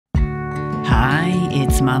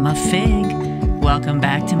it's Mama Fig. Welcome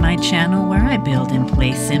back to my channel where I build and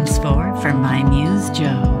play Sims 4 for my muse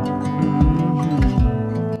Joe.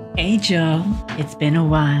 Hey Joe, it's been a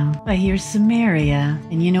while, but here's Simaria.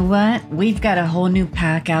 And you know what? We've got a whole new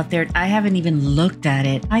pack out there. I haven't even looked at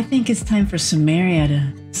it. I think it's time for Simaria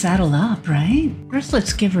to saddle up, right? First,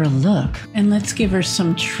 let's give her a look. And let's give her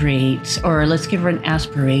some traits, or let's give her an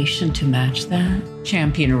aspiration to match that.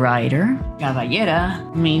 Champion rider.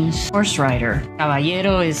 Caballera means horse rider.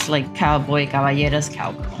 Caballero is like cowboy, caballera's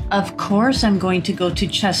cowgirl. Of course, I'm going to go to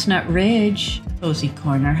Chestnut Ridge. Cozy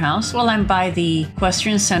corner house. Well, I'm by the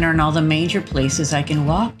equestrian center and all the major places I can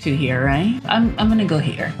walk to here, right? I'm gonna go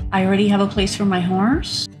here. I already have a place for my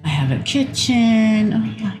horse. I have a kitchen. Oh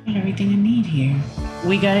yeah, I got everything I need here.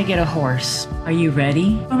 We gotta get a horse. Are you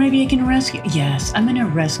ready? Or maybe I can rescue. Yes, I'm gonna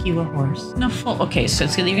rescue a horse. No full. Okay, so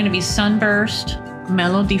it's either gonna be Sunburst,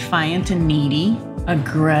 Mellow, Defiant, and Needy.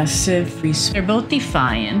 Aggressive, free. They're both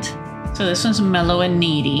defiant. So this one's Mellow and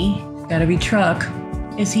Needy. Gotta be Truck.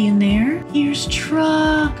 Is he in there? Here's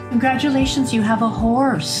Truck. Congratulations, you have a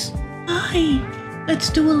horse. Hi. Let's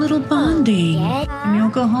do a little bonding. And you'll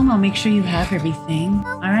go home. I'll make sure you have everything.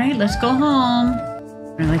 All right, let's go home.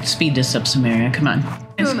 All right, let's speed this up, Simaria. Come on.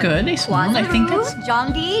 It's good. They smell. I think that's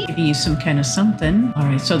giving you some kind of something. All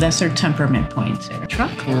right, so that's their temperament points there.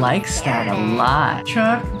 Truck likes that a lot.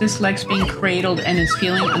 Truck dislikes being cradled and is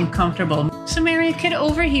feeling uncomfortable. Simaria, get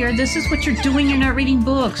over here. This is what you're doing. You're not reading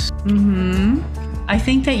books. I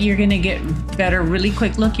think that you're gonna get better really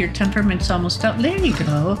quick. Look, your temperament's almost up. There you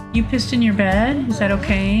go. You pissed in your bed? Is that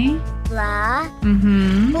okay? Blah.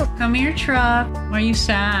 Come here, Truck. Why are you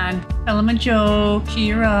sad? Tell him a joke,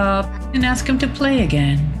 cheer up, and ask him to play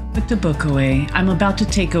again. Put the book away. I'm about to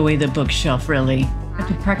take away the bookshelf, really. I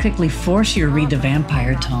have to practically force you to read the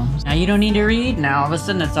vampire tomes. Now you don't need to read. Now all of a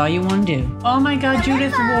sudden that's all you want to do. Oh my God,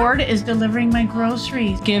 Judith Ward is delivering my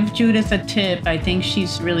groceries. Give Judith a tip. I think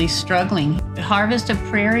she's really struggling. Harvest of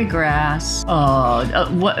prairie grass. Oh,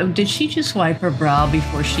 what? Did she just wipe her brow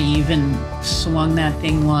before she even swung that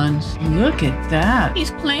thing once? Look at that.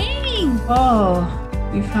 He's playing. Oh.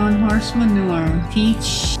 We found horse manure.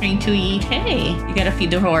 Teach, train to eat hay. You gotta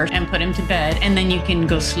feed the horse and put him to bed, and then you can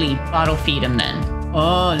go sleep. Bottle feed him then.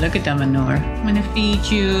 Oh, look at that manure. I'm gonna feed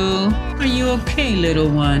you. Are you okay, little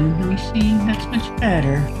one? Let me see. That's much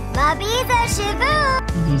better.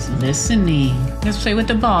 He's listening. Let's play with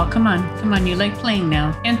the ball. Come on. Come on. You like playing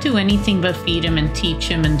now. Can't do anything but feed him and teach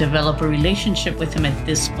him and develop a relationship with him at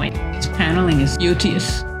this point. His paneling is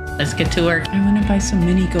beauteous. Let's get to work. I want to buy some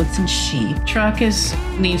mini goats and sheep. Truck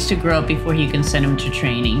needs to grow up before you can send him to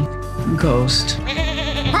training. Ghost.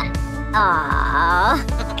 Aww.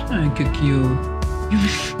 Look at you.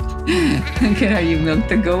 Look at how you milk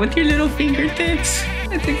the goat with your little fingertips.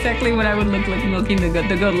 That's exactly what I would look like milking the goat.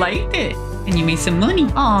 The goat liked it. And you made some money.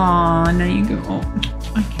 Aw, now you go. Oh,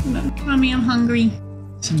 I cannot. Mommy, I'm hungry.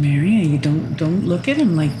 Simaria, you don't look at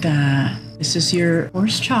him like that. This is your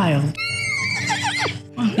horse child.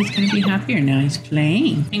 Oh, he's gonna be happier now. He's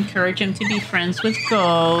playing. Encourage him to be friends with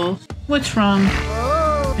Ghost. What's wrong?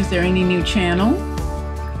 Is there any new channel?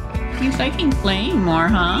 He's liking playing more,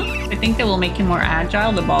 huh? I think that will make him more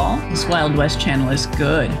agile, the ball. This Wild West channel is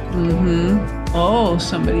good. Oh,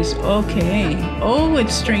 somebody's okay. Oh,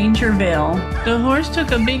 it's Strangerville. The horse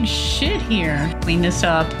took a big shit here. Clean this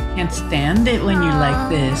up. Can't stand it when you're like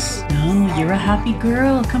this. No, you're a happy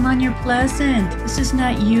girl. Come on, you're pleasant. This is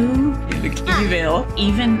not you. Evil.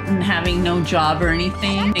 Even having no job or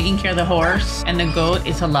anything, taking care of the horse and the goat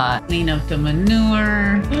is a lot. Clean up the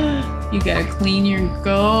manure. You gotta clean your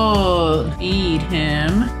goat. Feed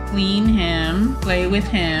him. Clean him. Play with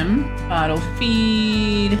him. Bottle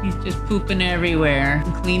feed. He's just pooping everywhere.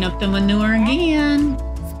 And clean up the manure again.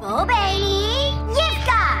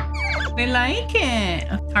 They like it.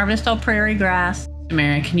 Harvest all prairie grass.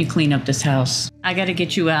 Simaria, can you clean up this house? I gotta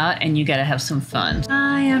get you out and you gotta have some fun.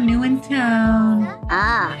 Hi, I'm new in town.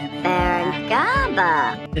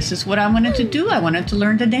 This is what I wanted to do. I wanted to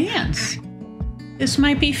learn to dance. This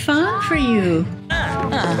might be fun for you.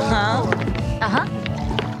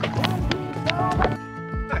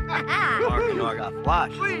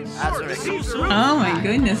 Oh my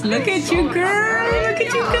goodness, look at you, girl. Look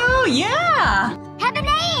at you go. Yeah.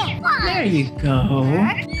 There you go.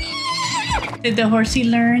 Did the horsey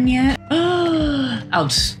learn yet? Oh,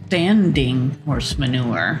 outstanding horse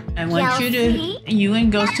manure. I want you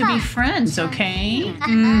and Ghost to be friends, okay?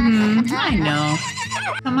 I know.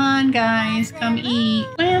 Come on, guys, come eat.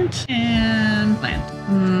 Plant and plant.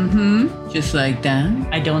 Just like that?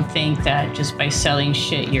 I don't think that just by selling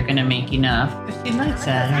shit you're gonna make enough. But she likes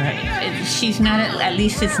that, alright. She's not, at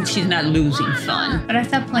least she's not losing fun. But I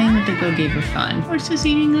thought playing with the goat gave her fun. Horse is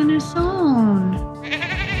eating on his own.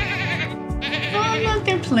 Oh, look,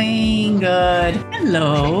 they're playing good.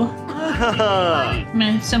 Hello.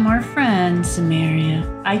 Met some more friends, Simaria.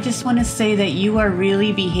 I just want to say that you are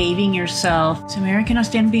really behaving yourself. Simaria cannot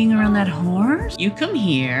stand being around that horse. You come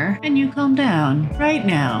here and you calm down. Right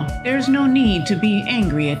now, there's no need to be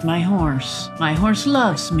angry at my horse. My horse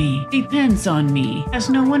loves me, depends on me,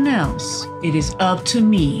 as no one else. It is up to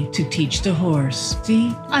me to teach the horse.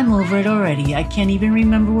 See, I'm over it already. I can't even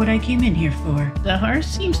remember what I came in here for. The horse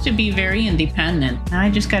seems to be very independent.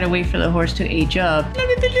 I just gotta wait for the horse to age up. Look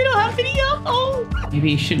at the little humpity hump. Oh,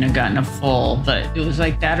 maybe you shouldn't have gotten a foal, but it was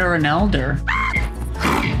like that or an elder.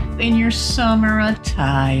 In your summer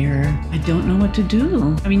attire. I don't know what to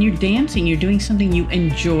do. I mean, you're dancing. You're doing something you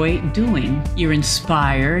enjoy doing. You're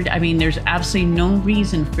inspired. I mean, there's absolutely no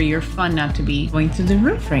reason for your fun not to be going through the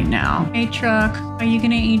roof right now. Hey, truck, are you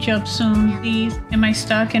gonna age up soon, please? Am I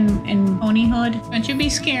stuck in ponyhood? Don't you be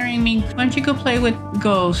scaring me. Why don't you go play with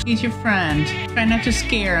Ghost? He's your friend. Try not to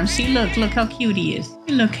scare him. See, look how cute he is.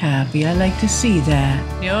 You look happy. I like to see that.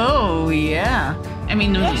 Oh, yeah. I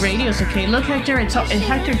mean, the radio's okay. Look, Hector,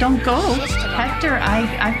 Hector, don't go. Hector,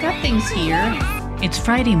 I've got things here. It's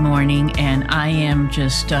Friday morning, and I am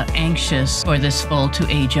just anxious for this foal to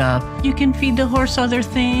age up. You can feed the horse other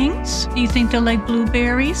things. Do you think they'll like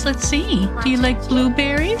blueberries? Let's see. Do you like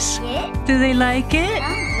blueberries? Do they like it?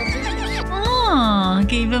 Oh,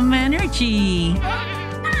 gave him energy.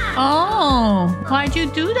 Oh, why'd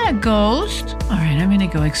you do that, Ghost? All right, I'm gonna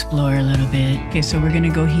go explore a little bit. Okay, so we're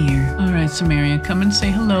gonna go here. All right, Simaria, come and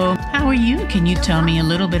say hello. How are you? Can you tell me a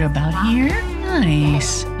little bit about here?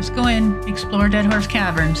 Nice. Let's go and explore Dead Horse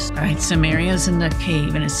Caverns. All right, Simaria's in the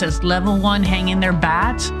cave, and it says level 1, hang in their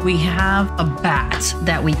bat. We have a bat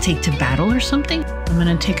that we take to battle or something. I'm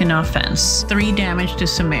gonna take an offense. 3 damage to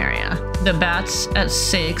Simaria. The bat's at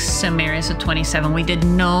 6, Simaria's at 27. We did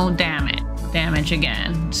no damage. Damage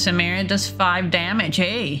again. Simaria does 5 damage.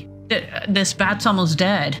 Hey, this bat's almost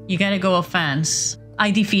dead. You gotta go offense.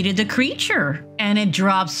 I defeated the creature, and it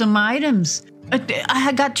dropped some items.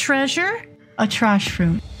 I got treasure? A trash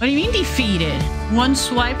fruit. What do you mean defeated? 1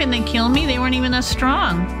 swipe and they kill me? They weren't even that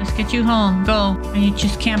strong. Let's get you home. Go. And you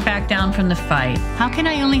just can't back down from the fight. How can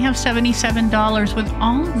I only have $77 with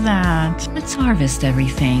all of that? Let's harvest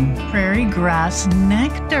everything. Prairie grass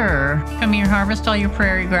nectar. Come here, harvest all your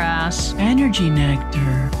prairie grass. Energy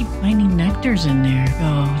nectar. Keep finding nectars in there.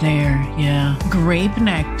 Oh, there. Yeah. Grape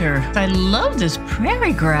nectar. I love this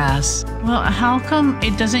prairie grass. Well, how come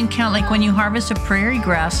it doesn't count? Like when you harvest a prairie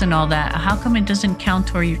grass and all that, how come it doesn't count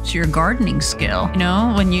towards your gardening skill? You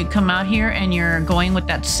know, when you come out here and you're going with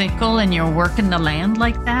that sickle and you're working the land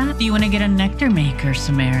like that, do you want to get a nectar maker,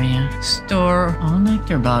 Simaria? Store all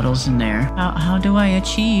nectar bottles in there. How do I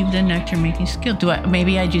achieve the nectar making skill?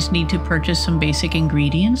 Maybe I just need to purchase some basic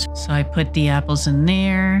ingredients. So I put the apples in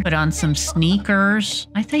there, put on some sneakers.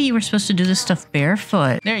 I thought you were supposed to do this stuff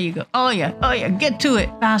barefoot. There you go. Oh yeah, get to it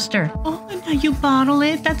faster. Oh, and now you bottle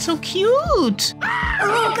it. That's so cute.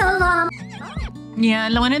 Yeah,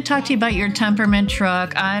 I want to talk to you about your temperament,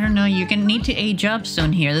 truck. I don't know, you're going to need to age up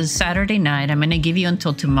soon here. This is Saturday night. I'm going to give you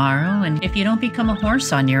until tomorrow. And if you don't become a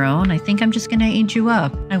horse on your own, I think I'm just going to age you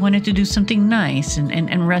up. I wanted to do something nice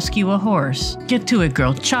and rescue a horse. Get to it,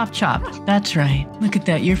 girl. Chop, chop. That's right. Look at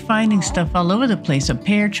that. You're finding stuff all over the place. A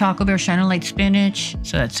pear, chocolate bear, China light spinach.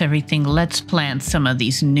 So that's everything. Let's plant some of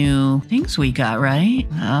these new things we got, right?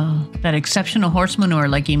 Oh, that exceptional horse manure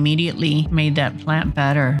like immediately made that plant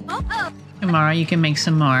better. Tomorrow you can make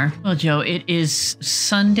some more. Well, Joe, it is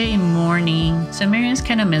Sunday morning. Simaria's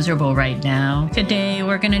kind of miserable right now. Today,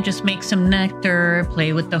 we're gonna just make some nectar,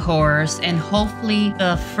 play with the horse, and hopefully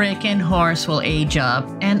the frickin' horse will age up.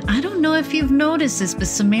 And I don't know if you've noticed this, but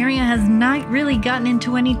Simaria has not really gotten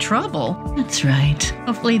into any trouble. That's right.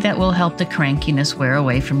 Hopefully that will help the crankiness wear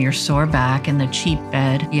away from your sore back and the cheap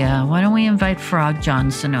bed. Yeah, why don't we invite Frog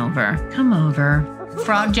Johnson over? Come over.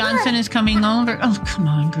 Frog Johnson is coming over. Oh, come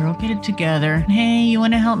on, girl. Get it together. Hey, you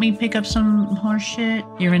want to help me pick up some horse shit?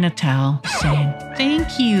 You're in a towel. Same.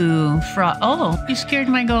 Thank you, Frog. Oh, you scared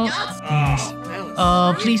my goat. Yes.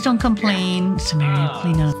 Oh, please don't complain. Simaria,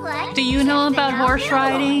 clean up. Do you know about horse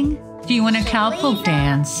riding? Do you want a cowpoke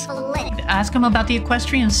dance? Ask him about the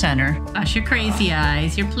equestrian center. Gosh, your crazy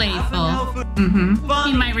eyes. You're playful.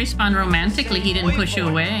 He might respond romantically. He didn't push you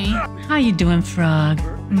away. How you doing, Frog?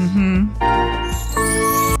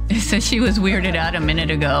 Is said she was weirded out a minute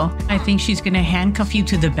ago. I think she's gonna handcuff you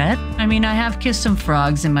to the bed. I mean, I have kissed some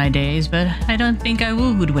frogs in my days, but I don't think I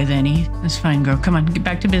wooed with any. That's fine, girl. Come on, get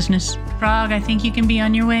back to business. Frog, I think you can be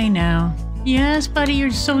on your way now. Yes, buddy,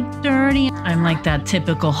 you're so dirty. I'm like that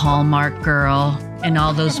typical Hallmark girl in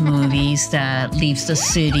all those movies that leaves the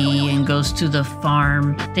city and goes to the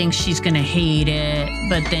farm, thinks she's gonna hate it,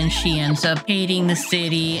 but then she ends up hating the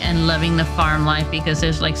city and loving the farm life because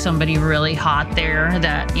there's like somebody really hot there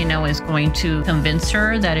that, you know, is going to convince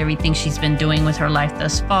her that everything she's been doing with her life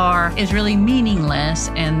thus far is really meaningless,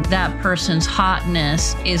 and that person's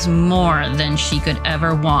hotness is more than she could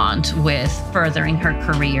ever want with furthering her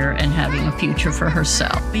career and having a future for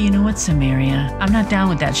herself. But you know what, Simaria? I'm not down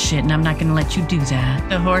with that shit, and I'm not gonna let you do that.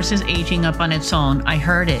 The horse is aging up on its own. I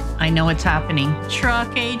heard it. I know it's happening.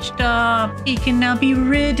 Truck aged up. He can now be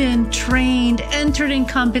ridden, trained, entered in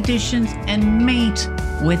competitions, and mate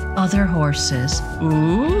with other horses.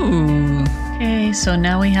 Ooh. Okay, so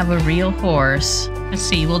now we have a real horse. Let's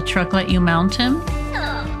see, will Truck let you mount him?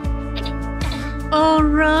 All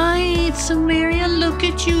right, Simaria, look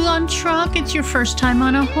at you on Truck. It's your first time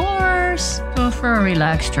on a horse. Go for a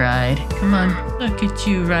relaxed ride. Come on, look at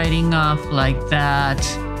you riding off like that.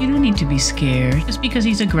 You don't need to be scared just because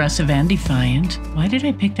he's aggressive and defiant. Why did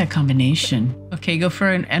I pick that combination? Okay, go for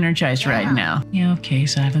an energized ride now. Yeah, okay,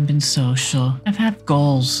 so I haven't been social. I've had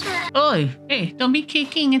goals. Oh, hey, don't be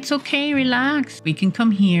kicking. It's okay, relax. We can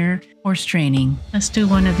come here. Horse training. Let's do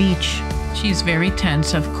one of each. She's very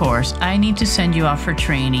tense, of course. I need to send you off for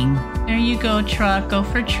training. There you go, Truck. Go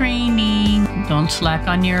for training. Don't slack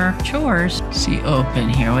on your chores. See, open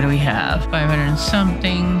here. What do we have? 500 and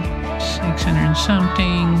something. 600 and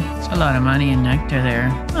something. It's a lot of money in nectar there.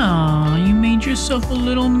 Oh, you made yourself a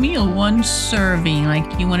little meal. One serving.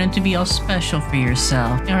 Like you wanted to be all special for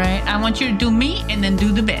yourself. All right, I want you to do me and then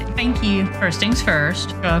do the bed. Thank you. First things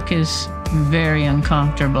first. Truck is very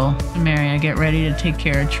uncomfortable. Simaria, get ready to take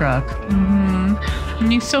care of Truck.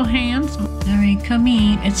 And he's so handsome. All right, come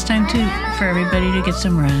eat. It's time for everybody to get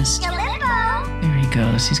some rest. There he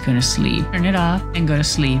goes. He's going to sleep. Turn it off and go to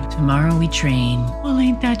sleep. Tomorrow we train. Well,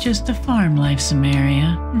 ain't that just the farm life,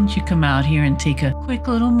 Simaria? Why don't you come out here and take a quick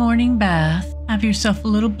little morning bath? Have yourself a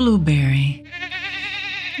little blueberry.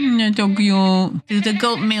 That's so cute. Do the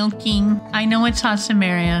goat milking. I know it's hot,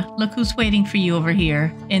 Simaria. Look who's waiting for you over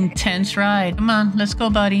here. Intense ride. Come on, let's go,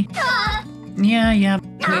 buddy. Yeah.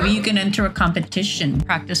 Maybe you can enter a competition.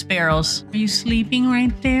 Practice barrels. Are you sleeping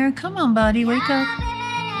right there? Come on, buddy, wake up.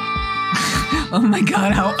 Oh my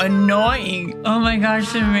God, how annoying. Oh my gosh,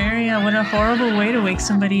 Simaria, what a horrible way to wake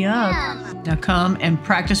somebody up. Now come and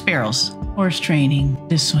practice barrels. Horse training.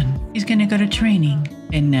 This one. He's gonna go to training.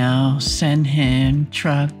 And now send him,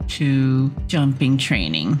 Truck, to jumping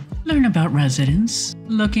training. Learn about residents.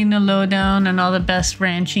 Looking the lowdown on all the best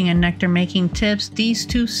ranching and nectar making tips, these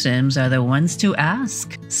two Sims are the ones to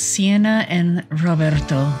ask. Sienna and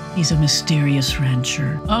Roberto. He's a mysterious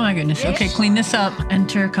rancher. Oh my goodness. Okay, clean this up.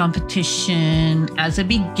 Enter competition as a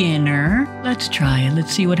beginner. Let's try it.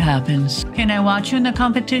 Let's see what happens. Can I watch you in the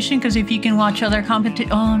competition? Because if you can watch other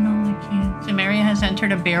competition... Oh no, I can't. Simaria has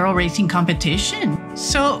entered a barrel racing competition.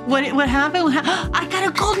 So what happened? I got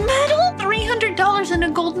a gold medal? $300 and a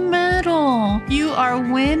gold medal. You are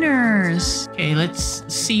winners. Okay, let's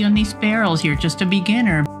see on these barrels. You're just a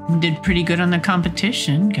beginner. Did pretty good on the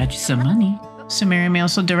competition. Got you some money. Simaria may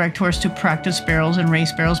also direct horse to practice barrels and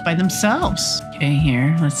race barrels by themselves. Okay,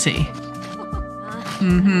 here, let's see.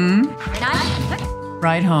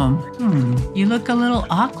 Ride home. You look a little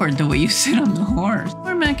awkward the way you sit on the horse.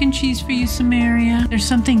 More mac and cheese for you, Simaria. There's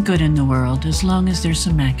something good in the world as long as there's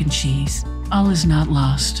some mac and cheese. All is not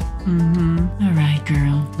lost. All right,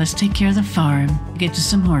 girl. Let's take care of the farm. Get to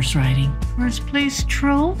some horse riding. First place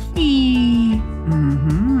trophy.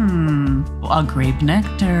 A grape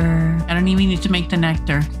nectar. I don't even need to make the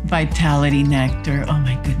nectar. Vitality nectar. Oh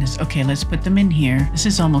my goodness. Okay, let's put them in here. This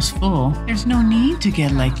is almost full. There's no need to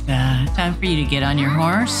get like that. Time for you to get on your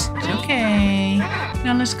horse. It's okay.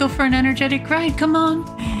 Now let's go for an energetic ride. Come on.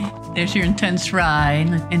 There's your intense ride.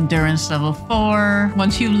 Endurance level 4.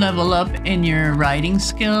 Once you level up in your riding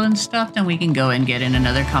skill and stuff, then we can go and get in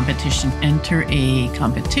another competition. Enter a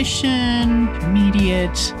competition.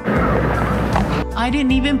 Intermediate. I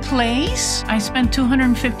didn't even place. I spent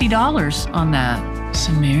 $250 on that.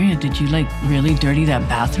 Simaria, did you like really dirty that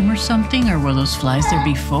bathroom or something? Or were those flies there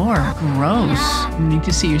before? Gross. You need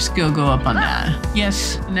to see your skill go up on that.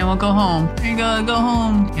 Yes, and then we'll go home. There you go, go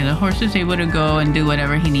home. Yeah, the horse is able to go and do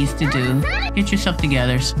whatever he needs to do. Get yourself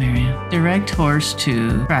together, Simaria. Direct horse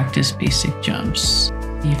to practice basic jumps.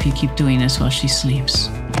 See if you keep doing this while she sleeps.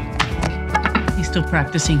 He's still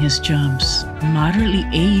practicing his jumps. Moderately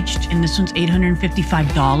aged, and this one's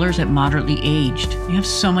 $855 at moderately aged. You have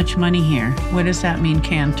so much money here. What does that mean,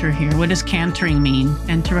 canter here? What does cantering mean?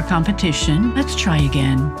 Enter a competition. Let's try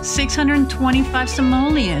again. 625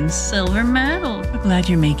 simoleons, silver medal. I'm glad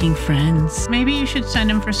you're making friends. Maybe you should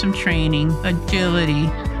send him for some training. Agility.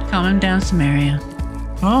 Calm him down, Simaria.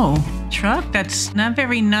 Oh, Truck, that's not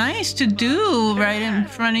very nice to do right in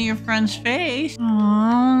front of your friend's face.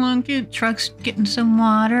 Oh, look at Truck's getting some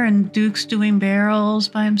water and Duke's doing barrels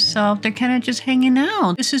by himself. They're kind of just hanging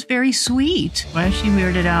out. This is very sweet. Why is she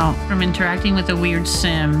weirded out from interacting with a weird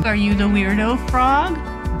sim? Are you the weirdo frog?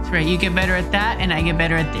 That's right, you get better at that and I get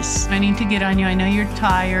better at this. I need to get on you. I know you're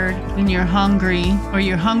tired and you're hungry, or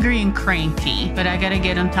you're hungry and cranky, but I gotta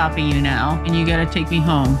get on top of you now and you gotta take me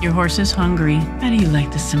home. Your horse is hungry. How do you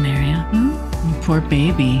like this, Simaria? You poor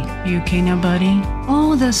baby. You okay now, buddy?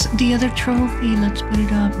 Oh, that's the other trophy. Let's put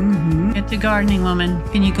it up. Get the gardening, woman.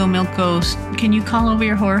 Can you go milk Ghost? Can you call over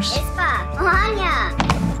your horse?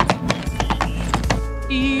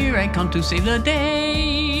 Here I come to save the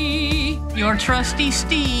day. Your trusty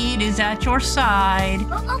steed is at your side.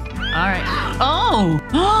 All right. Oh!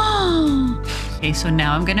 Okay, so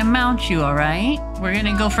now I'm gonna mount you, all right? We're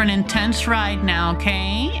gonna go for an intense ride now,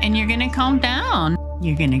 okay? And you're gonna calm down.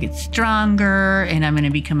 You're gonna get stronger, and I'm gonna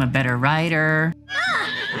become a better rider.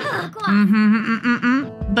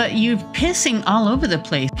 But you're pissing all over the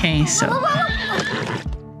place. Okay, so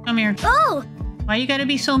come here. Why you gotta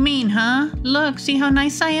be so mean, huh? Look, see how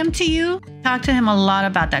nice I am to you? Talk to him a lot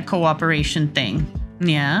about that cooperation thing.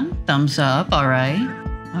 Yeah, thumbs up, all right.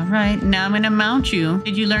 All right, now I'm gonna mount you.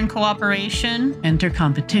 Did you learn cooperation? Enter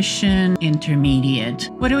competition, intermediate.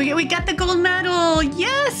 What do we get? We got the gold medal,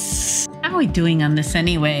 yes! How are we doing on this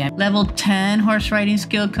anyway? Level 10 horse riding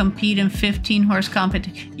skill, compete in 15 horse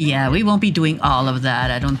competition. Yeah, we won't be doing all of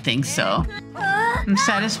that, I don't think so. I'm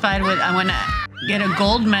satisfied with, I wanna get a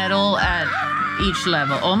gold medal at each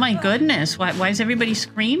level. Oh my goodness, why is everybody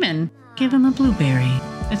screaming? Give him a blueberry.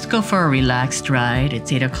 Let's go for a relaxed ride.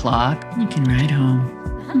 It's 8 o'clock. You can ride home.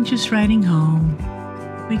 I'm just riding home.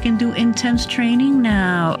 We can do intense training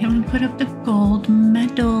now. And we put up the gold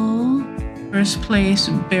medal. First place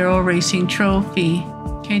barrel racing trophy.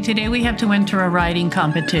 Okay, today we have to enter a riding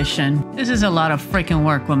competition. This is a lot of freaking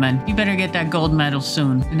work, woman. You better get that gold medal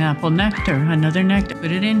soon. An apple nectar, another nectar.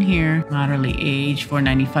 Put it in here. Moderately aged,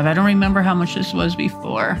 $4.95. I don't remember how much this was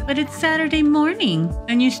before. But it's Saturday morning,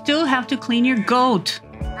 and you still have to clean your goat.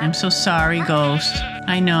 I'm so sorry, Ghost.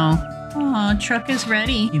 I know. Aw, Truck is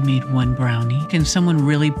ready. You made one brownie. Can someone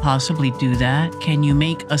really possibly do that? Can you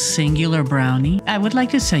make a singular brownie? I would like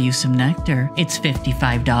to sell you some nectar. It's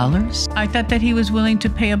 $55. I thought that he was willing to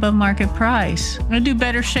pay above market price. I'd do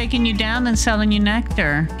better shaking you down than selling you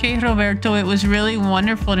nectar. Okay, Roberto, it was really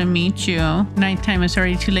wonderful to meet you. Nighttime is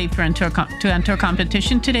already too late for to enter a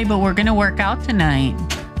competition today, but we're gonna work out tonight.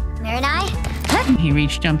 He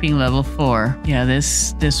reached jumping level 4. Yeah,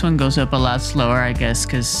 this one goes up a lot slower, I guess,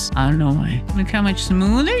 because I don't know why. Look how much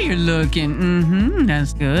smoother you're looking.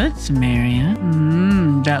 That's good, Simaria.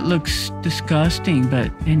 That looks disgusting,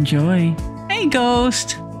 but enjoy. Hey,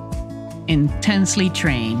 Ghost. Intensely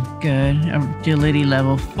trained. Good. Agility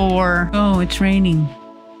level 4. Oh, it's raining.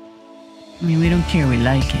 I mean, we don't care, we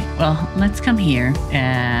like it. Well, let's come here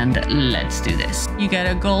and let's do this. You got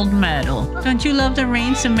a gold medal. Don't you love the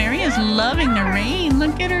rain? Simaria's loving the rain.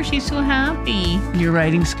 Look at her, she's so happy. Your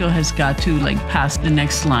riding skill has got to pass the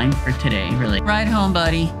next line for today, really. Ride home,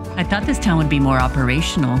 buddy. I thought this town would be more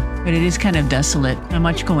operational, but it is kind of desolate. Not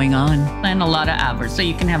much going on. Plan a lot of hours, so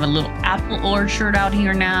you can have a little apple orchard out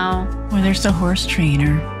here now. Oh, there's the horse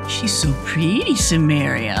trainer. She's so pretty,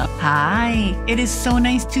 Simaria. Hi. It is so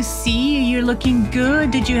nice to see you. You're looking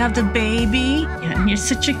good. Did you have the baby? Yeah, and you're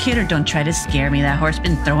such a kidder. Don't try to scare me. That horse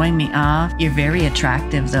been throwing me off. You're very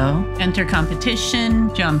attractive, though. Enter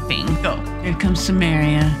competition. Jumping. Go. Here comes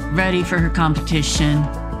Simaria. Ready for her competition.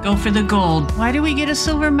 Go for the gold. Why do we get a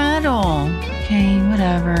silver medal? Okay,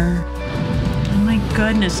 whatever. Oh my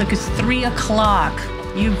goodness, look, it's 3 o'clock.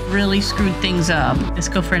 You've really screwed things up. Let's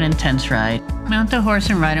go for an intense ride. Mount the horse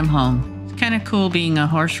and ride him home. It's kind of cool being a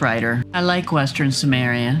horse rider. I like Western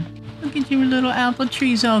Simaria. Look at your little apple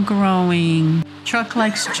trees all growing. Truck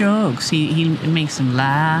likes jokes. He makes him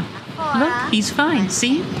laugh. Look, he's fine,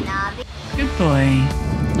 see? Good boy.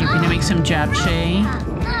 You're gonna make some japchae.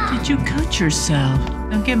 Did you cut yourself?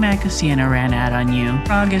 Don't get mad because Sienna ran out on you.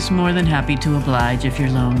 Frog is more than happy to oblige if you're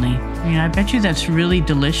lonely. I mean, I bet you that's really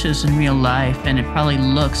delicious in real life, and it probably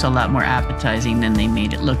looks a lot more appetizing than they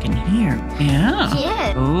made it look in here.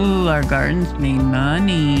 Yeah. Oh, our garden's made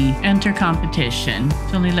money. Enter competition.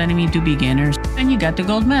 It's only letting me do beginners. and you got the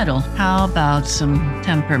gold medal. How about some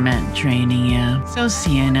temperament training, yeah? So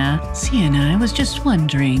Sienna, I was just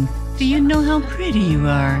wondering, do you know how pretty you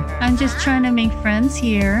are? I'm just trying to make friends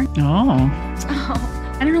here. Oh.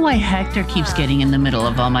 I don't know why Hector keeps getting in the middle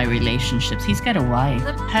of all my relationships. He's got a wife.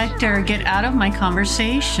 Hector, get out of my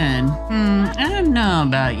conversation. I don't know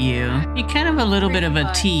about you. You're kind of a little bit of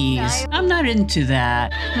a tease. I'm not into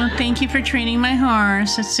that. Well, thank you for training my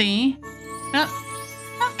horse. Let's see.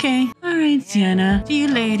 Oh, okay. All right, Sienna. See you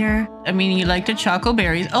later. I mean, you like the choco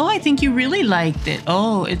berries. Oh, I think you really liked it.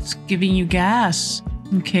 Oh, it's giving you gas.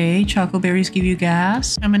 Okay, choco berries give you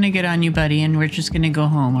gas. I'm gonna get on you, buddy, and we're just gonna go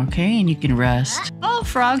home, okay? And you can rest. Oh,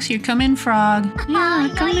 frogs, here, come in, frog. Yeah,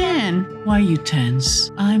 come in. Why are you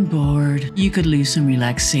tense? I'm bored. You could lose some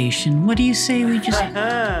relaxation. What do you say we just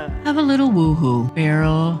have a little woohoo?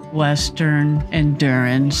 Barrel, Western,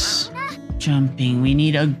 endurance, jumping. We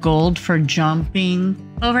need a gold for jumping.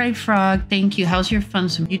 All right, frog, thank you. How's your fun?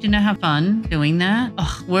 You didn't have fun doing that?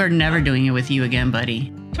 Oh, we're never doing it with you again,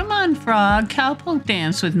 buddy. Come on, frog, cowpoke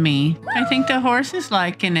dance with me. I think the horse is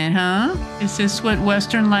liking it, huh? Is this what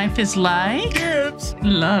Western life is like? Yes.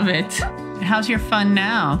 Love it. How's your fun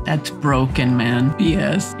now? That's broken, man.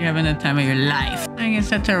 Yes. You're having the time of your life. I guess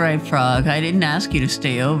that's all right, frog. I didn't ask you to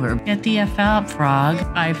stay over. Get the F out, frog.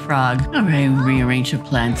 Bye, frog. All right, rearrange the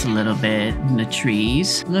plants a little bit in the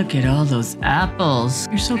trees. Look at all those apples.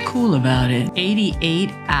 You're so cool about it. 88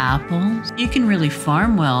 apples. You can really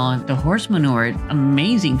farm well. The horse manure,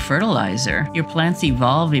 amazing fertilizer. Your plants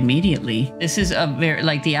evolve immediately. This is a very,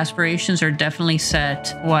 like, the aspirations are definitely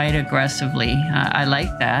set quite aggressively. I like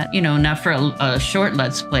that. You know, not for a short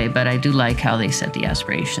Let's Play, but I do like how they set the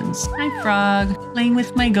aspirations. Hi, frog. Playing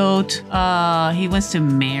with my goat. He wants to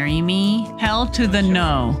marry me. Hell to the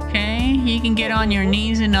no, okay? You can get on your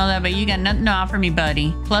knees and all that, but you got nothing to offer me,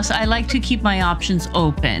 buddy. Plus, I like to keep my options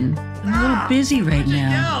open. I'm a little busy right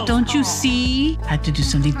now. Don't you see? Had to do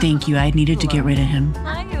something. Thank you. I needed to get rid of him.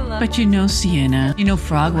 But you know, Sienna, you know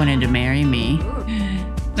Frog wanted to marry me.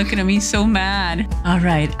 Look at him. He's so mad. All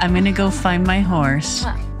right. I'm going to go find my horse.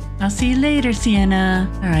 I'll see you later, Sienna.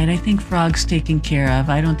 All right, I think Frog's taken care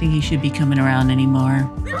of. I don't think he should be coming around anymore.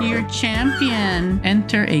 Dear champion,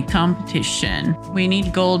 enter a competition. We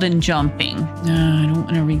need golden jumping. No, I don't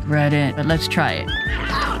want to regret it, but let's try it.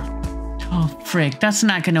 Oh, frick, that's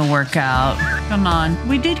not gonna work out. Come on.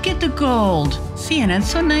 We did get the gold. Sienna, it's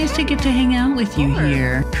so nice to get to hang out with you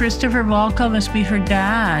here. Christopher Volkov must be her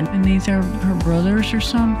dad. And these are her brothers or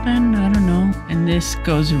something? I don't know. And this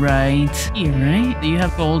goes right here, right? You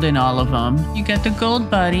have gold in all of them. You got the gold,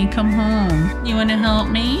 buddy. Come home. You wanna help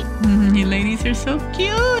me? You ladies are so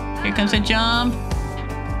cute. Here comes a jump.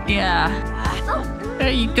 Yeah. There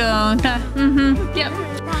you go. Yep.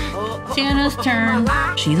 Sienna's turn.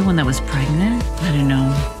 She the one that was pregnant? I don't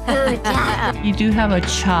know. You do have a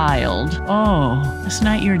child. Oh, that's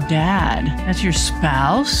not your dad. That's your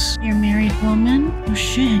spouse? Your married woman? Oh,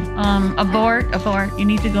 shit. Abort. You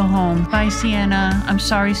need to go home. Bye, Sienna. I'm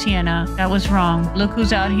sorry, Sienna. That was wrong. Look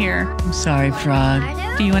who's out here. I'm sorry, Frog.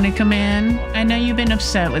 Do you want to come in? I know you've been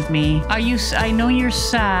upset with me. I know you're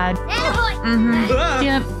sad.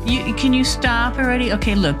 Yep. Can you stop already?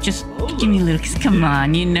 Okay, look, just give me a little kiss. Come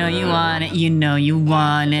on. You know you want it. You know you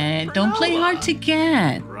want it. Don't play hard to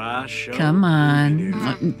get. Come on.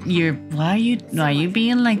 Why are you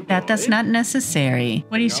being like that? That's not necessary.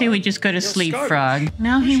 What do you say we just go to sleep, Frog?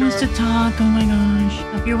 Now he wants to talk. Oh my gosh.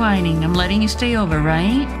 Hope you're whining. I'm letting you stay over,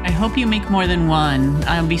 right? I hope you make more than one.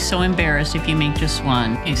 I'll be so embarrassed if you make just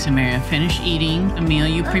one. Okay, Simaria, finish eating a meal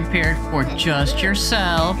you prepared for just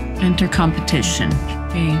yourself. Enter competition.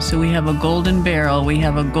 Okay, so we have a golden barrel, we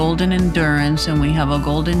have a golden endurance, and we have a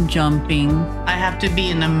golden jumping. I have to be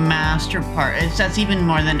in the master part. That's even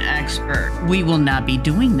more than expert. We will not be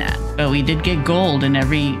doing that, but we did get gold in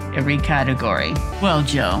every category. Well,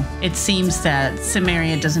 Joe, it seems that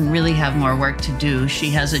Simaria doesn't really have more work to do. She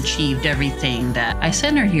has achieved everything that I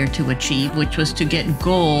sent her here to achieve, which was to get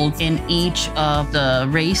gold in each of the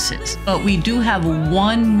races. But we do have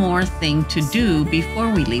one more thing to do before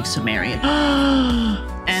we leave Simaria.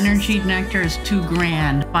 Energy nectar is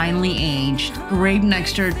 $2,000. Finally aged. Grape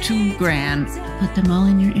nectar, $2,000. Put them all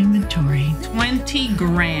in your inventory.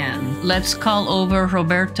 $20,000. Let's call over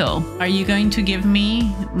Roberto. Are you going to give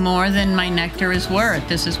me more than my nectar is worth?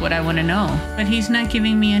 This is what I want to know. But he's not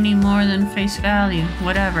giving me any more than face value.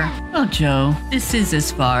 Whatever. Well, Joe, this is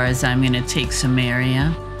as far as I'm going to take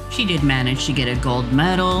Simaria. She did manage to get a gold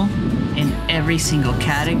medal in every single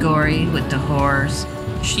category with the horse.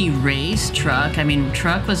 She raced Truck. I mean,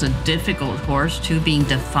 Truck was a difficult horse too, being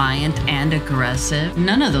defiant and aggressive.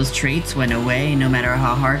 None of those traits went away, no matter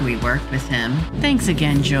how hard we worked with him. Thanks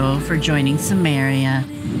again, Joe, for joining Simaria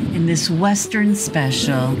in this Western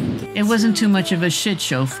special. It wasn't too much of a shit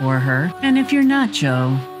show for her. And if you're not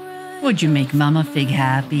Joe, would you make Mama Fig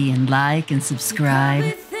happy and like and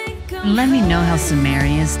subscribe? And let me know how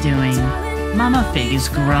Simaria is doing. Mama Fig is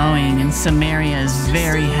growing and Simaria is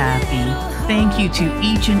very happy. Thank you to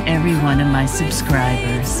each and every one of my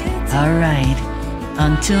subscribers. All right,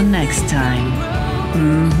 until next time.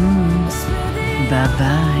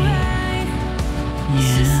 Bye-bye.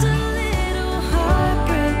 Yeah.